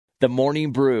The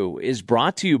Morning Brew is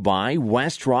brought to you by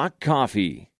West Rock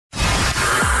Coffee.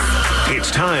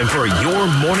 It's time for your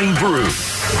Morning Brew.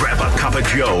 Grab a cup of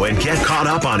Joe and get caught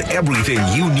up on everything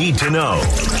you need to know.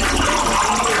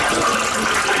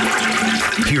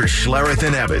 Here's Schlereth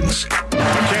and Evans.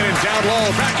 McKinnon down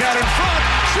low, back out in front,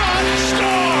 shot,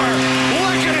 score!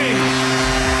 Licketing!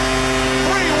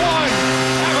 3-1,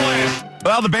 Avalanche.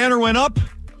 Well, the banner went up,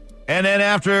 and then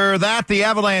after that, the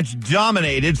Avalanche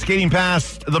dominated, skating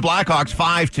past the Blackhawks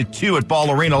 5-2 at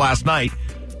Ball Arena last night.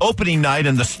 Opening night,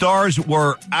 and the Stars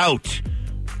were out.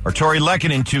 Arturi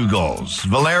Lehkonen, 2 goals.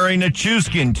 Valeri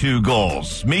Nichushkin, 2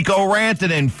 goals. Mikko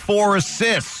Rantanen, 4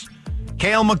 assists.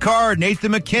 Cale Makar,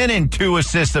 Nathan McKinnon, 2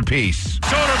 assists apiece.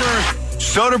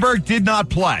 Soderberg did not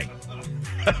play.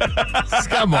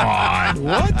 Come on.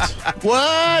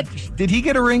 What? Did he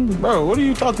get a ring? Bro, what are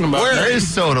you talking about? Where is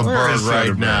Soderberg right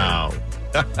Soderberg? now?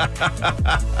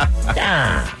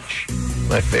 Gosh.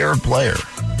 My favorite player.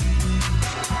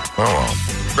 Oh, well.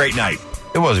 Great night.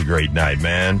 It was a great night,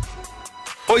 man.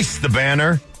 Hoist the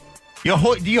banner. Do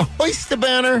you hoist the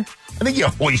banner? I think you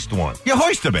hoist one. You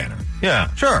hoist the banner.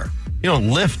 Yeah, sure. You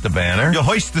don't lift the banner. You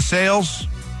hoist the sails.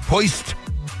 Hoist.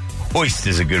 Hoist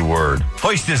is a good word.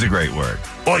 Hoist is a great word.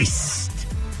 Hoist.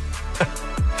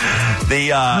 I'm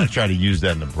going to try to use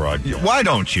that in the broadcast. Why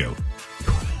don't you?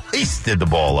 Hoisted the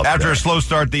ball up After there. A slow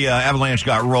start, the Avalanche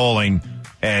got rolling,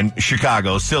 and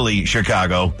silly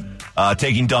Chicago,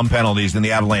 taking dumb penalties, and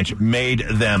the Avalanche made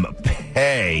them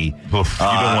pay. Oof, you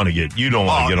don't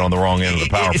want to get on the wrong end of the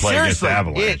power play against the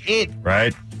Avalanche,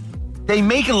 right? They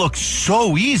make it look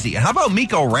so easy. How about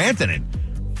Mikko Rantanen?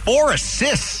 4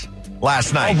 assists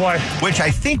last night, which I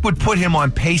think would put him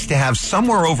on pace to have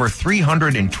somewhere over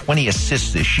 320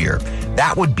 assists this year.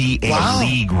 That would be a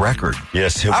league record.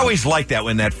 Yes, I always like that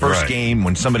when that first game,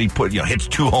 when somebody hits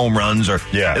 2 home runs, or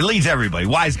it leads everybody.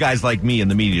 Wise guys like me in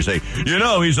the media say,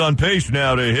 he's on pace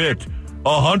now to hit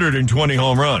 120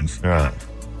 home runs.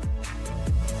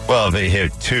 Well, if they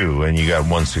hit 2 and you got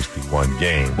 161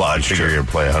 games, you figure you're going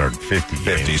to play 150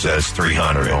 games. So that's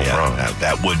 300 home runs.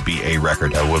 That would be a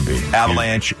record. That would be.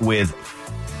 Avalanche with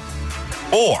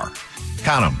 4,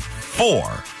 count them,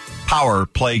 4 power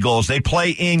play goals. They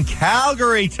play in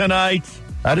Calgary tonight.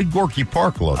 How did Gorky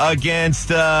Park look? Against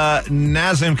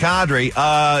Nazem Kadri.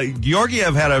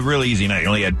 Georgiev had a really easy night.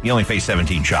 He only faced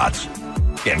 17 shots.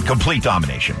 Again, complete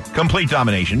domination.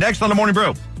 Next on the Morning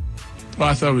Brew. Well,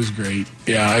 I thought it was great.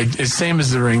 Yeah, it's same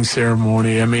as the ring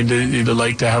ceremony. I mean, they'd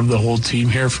like to have the whole team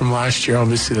here from last year.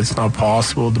 Obviously, that's not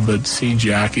possible, but see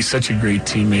Jack, he's such a great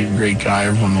teammate, great guy.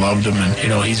 Everyone loved him, and,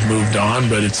 he's moved on,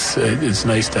 but it's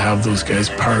nice to have those guys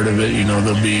part of it.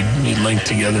 They'll be linked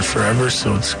together forever,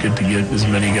 so it's good to get as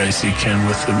many guys as you can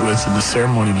with it. The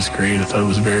ceremony was great. I thought it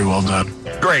was very well done.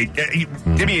 Great.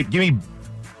 Give me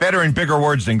better and bigger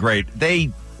words than great.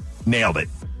 They nailed it.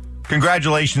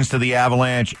 Congratulations to the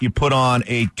Avalanche. You put on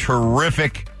a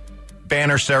terrific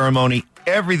banner ceremony.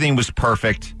 Everything was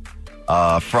perfect.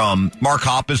 From Mark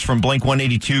Hoppus from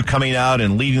Blink-182 coming out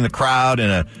and leading the crowd,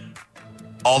 and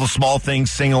all the small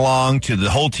things sing along, to the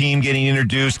whole team getting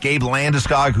introduced. Gabe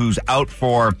Landeskog, who's out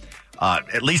for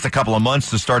at least a couple of months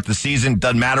to start the season.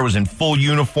 Doesn't matter, was in full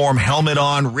uniform, helmet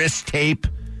on, wrist tape.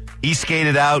 He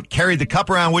skated out, carried the cup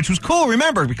around, which was cool,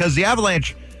 remember, because the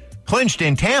Avalanche clinched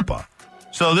in Tampa.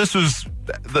 So this was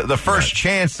the first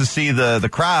chance to see the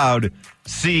crowd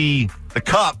see the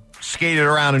cup skated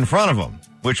around in front of them,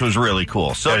 which was really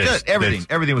cool. So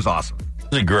everything was awesome.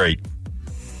 It was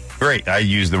great. I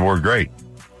used the word great.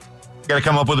 Got to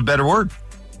come up with a better word.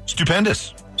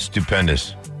 Stupendous.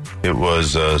 It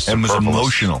was and was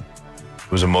emotional.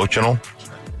 It was emotional.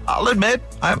 I'll admit,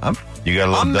 you got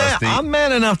a little dusty. I'm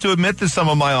man enough to admit that some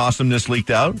of my awesomeness leaked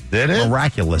out. Did it?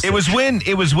 Miraculous. It was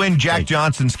when Jack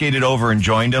Johnson skated over and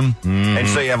joined him. Mm-hmm. And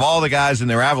so you have all the guys in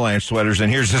their Avalanche sweaters,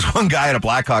 and here's this one guy in a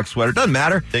Blackhawks sweater. Doesn't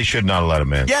matter. They should not have let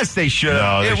him in. Yes, they should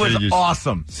have. It was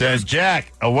awesome. Says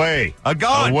Jack, away.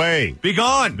 Gone. Away. Be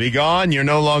gone. Be gone. You're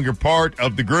no longer part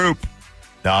of the group.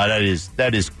 No, that is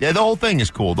the whole thing is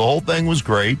cool. The whole thing was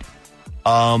great.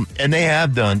 And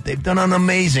they've done an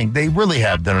amazing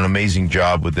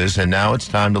job with this, and now it's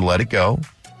time to let it go.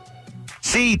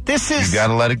 See, you got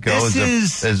to let it go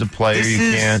as a player.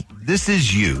 This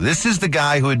is you. This is the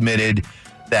guy who admitted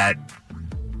that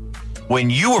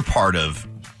when you were part of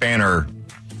banner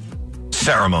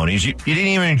ceremonies, you didn't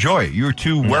even enjoy it. You were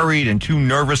too worried and too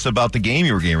nervous about the game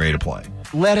you were getting ready to play.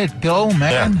 Let it go,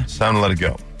 man. Yeah, it's time to let it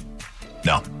go.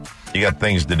 No. You got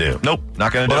things to do. Nope,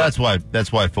 not going to do it.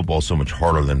 That's why football's so much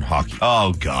harder than hockey.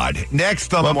 Oh, God.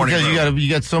 Next on the morning because brew. you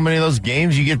got so many of those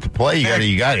games you get to play.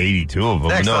 You got 82 of them.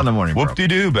 Next on the morning brew.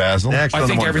 Whoop-de-doo, Basil. Next I on the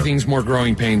think morning everything's more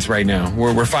growing pains right now.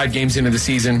 We're 5 games into the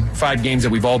season, 5 games that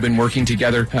we've all been working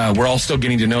together. We're all still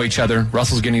getting to know each other.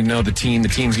 Russell's getting to know the team's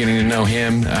getting to know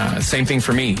him. Same thing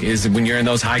for me is when you're in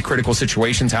those high critical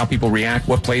situations, how people react,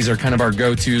 what plays are kind of our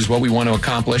go-tos, what we want to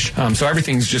accomplish. So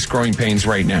everything's just growing pains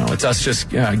right now. It's us just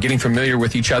getting familiar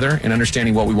with each other and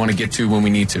understanding what we want to get to when we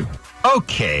need to.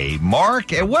 Okay,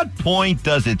 Mark, at what point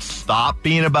does it stop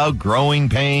being about growing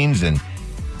pains and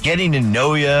getting to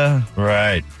know you?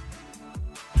 Right.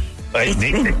 It's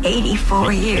been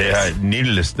 84 years. Yeah, it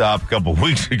needed to stop a couple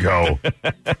weeks ago.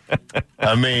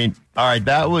 I mean, all right,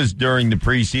 that was during the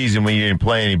preseason when you didn't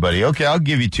play anybody. Okay, I'll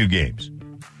give you 2 games.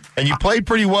 And you played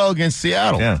pretty well against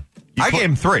Seattle. Yeah. I gave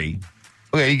him 3.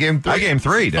 Okay, you gave him 3. I gave him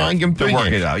 3. Fine, give him 3 to work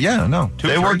games. it out. Yeah, no.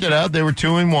 They worked it out. They were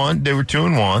 2-1. They were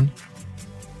 2-1.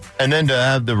 And then to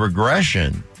have the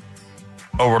regression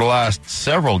over the last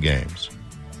several games.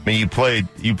 I mean, you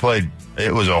played,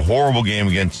 it was a horrible game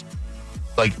against,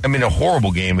 a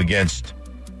horrible game against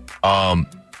San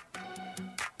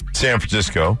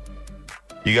Francisco.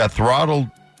 You got throttled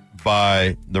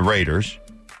by the Raiders.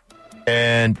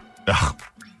 And how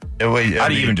do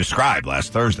you even describe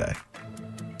last Thursday?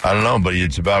 I don't know, but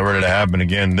it's about ready to happen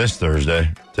again this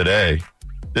Thursday. Today.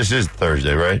 This is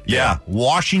Thursday, right? Yeah.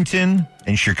 Washington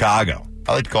and Chicago.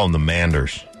 I like to call them the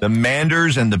Manders. The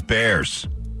Manders and the Bears.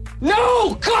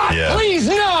 No! God, please,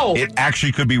 no! It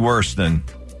actually could be worse than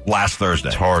last Thursday.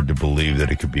 It's hard to believe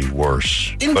that it could be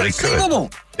worse. But it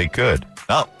could. It could.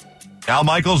 Oh, Al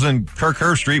Michaels and Kirk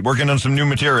Herbstreit working on some new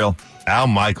material. Al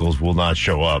Michaels will not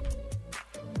show up.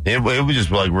 It would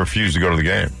just refuse to go to the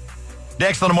game.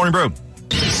 Next on the Morning Brew.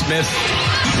 Smith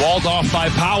walled off by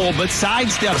Powell, but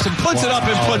sidesteps and puts it up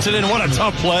and puts it in. What a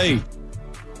tough play.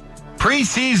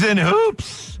 Preseason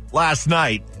hoops last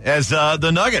night as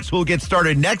the Nuggets will get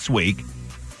started next week.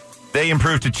 They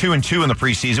improved to 2-2 in the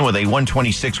preseason with a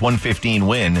 126-115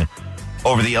 win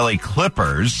over the LA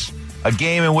Clippers. A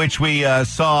game in which we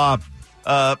saw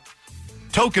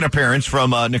token appearance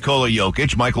from Nikola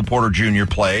Jokic. Michael Porter Jr.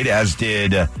 played, as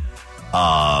did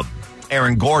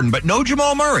Aaron Gordon, but no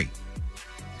Jamal Murray,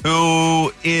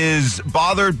 who is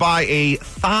bothered by a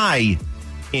thigh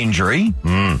injury.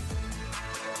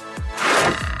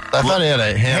 I thought he had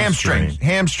a hamstring.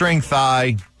 Hamstring,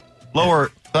 thigh,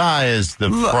 lower. Thigh is the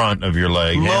front of your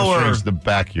leg. Hamstring's the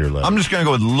back of your leg. I'm just going to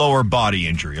go with lower body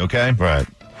injury, okay? Right.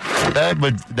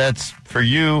 That's for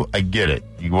you. I get it.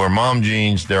 You wear mom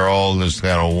jeans. They're all just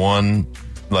kind of one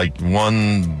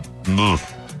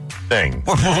thing.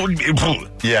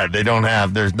 Yeah, they don't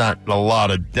have. There's not a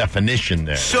lot of definition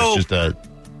there. So, it's just a.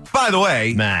 By the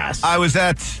way, mass. I was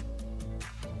at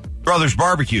Brothers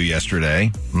Barbecue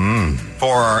yesterday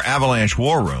for our Avalanche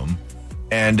War Room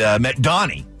and met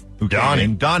Donnie.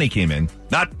 Donnie came in.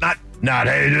 Not.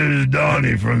 Hey, this is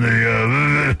Donnie from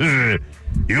the.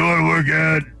 You want to work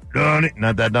out, Donnie?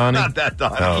 Not that Donnie? Not that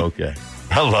Donnie. Oh, okay.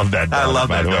 I love that Donnie. I love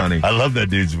that Donnie. I love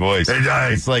that dude's voice. Hey,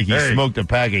 Donnie. It's like he smoked a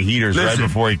pack of heaters right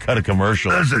before he cut a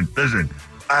commercial. Listen.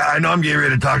 I know I'm getting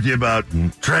ready to talk to you about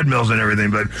treadmills and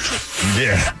everything, but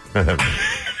yeah.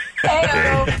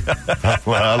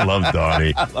 Well, I love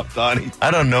Donnie.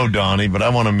 I don't know Donnie, but I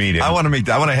want to meet him. I want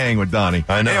to hang with Donnie.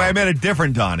 I know. Anyway, I met a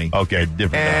different Donnie. Okay,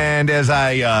 different And Donnie. as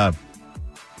I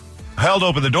held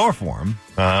open the door for him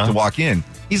to walk in,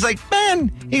 he's like,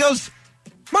 man, he goes,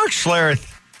 Mark Schlereth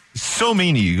is so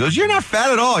mean to you. He goes, you're not fat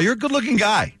at all. You're a good-looking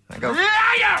guy. I go,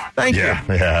 thank you.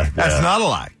 Yeah. That's not a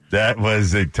lie. That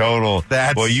was a total.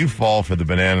 Well, you fall for the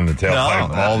banana in the tailpipe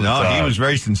all the time. No, he was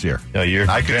very sincere. No,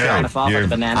 I could tell.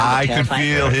 I could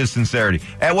feel his sincerity.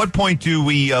 At what point do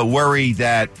we worry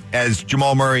that as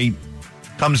Jamal Murray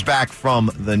comes back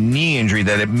from the knee injury,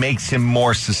 that it makes him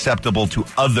more susceptible to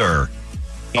other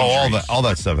injuries? all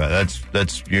that stuff.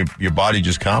 That's your body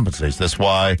just compensates. That's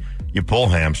why you pull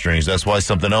hamstrings. That's why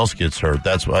something else gets hurt.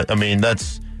 That's why. I mean,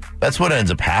 that's what ends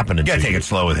up happening. You got to take it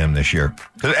slow with him this year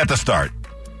at the start.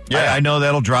 Yeah, I know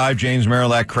that'll drive James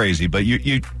Marillac crazy, but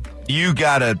you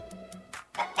gotta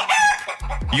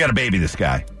baby this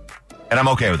guy, and I'm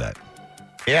okay with that.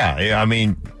 Yeah. I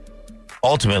mean,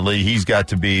 ultimately, he's got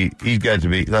to be like the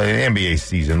NBA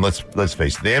season. Let's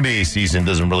face it, the NBA season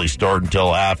doesn't really start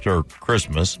until after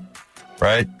Christmas,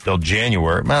 right? Till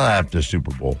January, well, after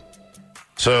Super Bowl.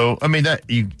 So I mean that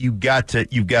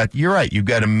you're right. You've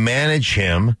got to manage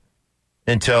him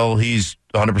until he's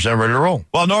 100% ready to roll.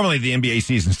 Well, normally the NBA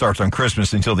season starts on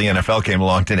Christmas until the NFL came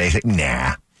along today.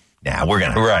 Nah. Nah, we're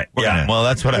gonna Right. we're Yeah. gonna- Well,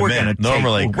 that's what I we're meant. gonna take-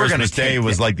 Normally, we're gonna Christmas Day take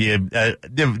was it. like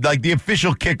the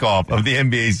official kickoff of the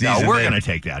NBA season. No, we're Then gonna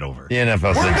take that over. the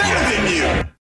NFL said, yeah.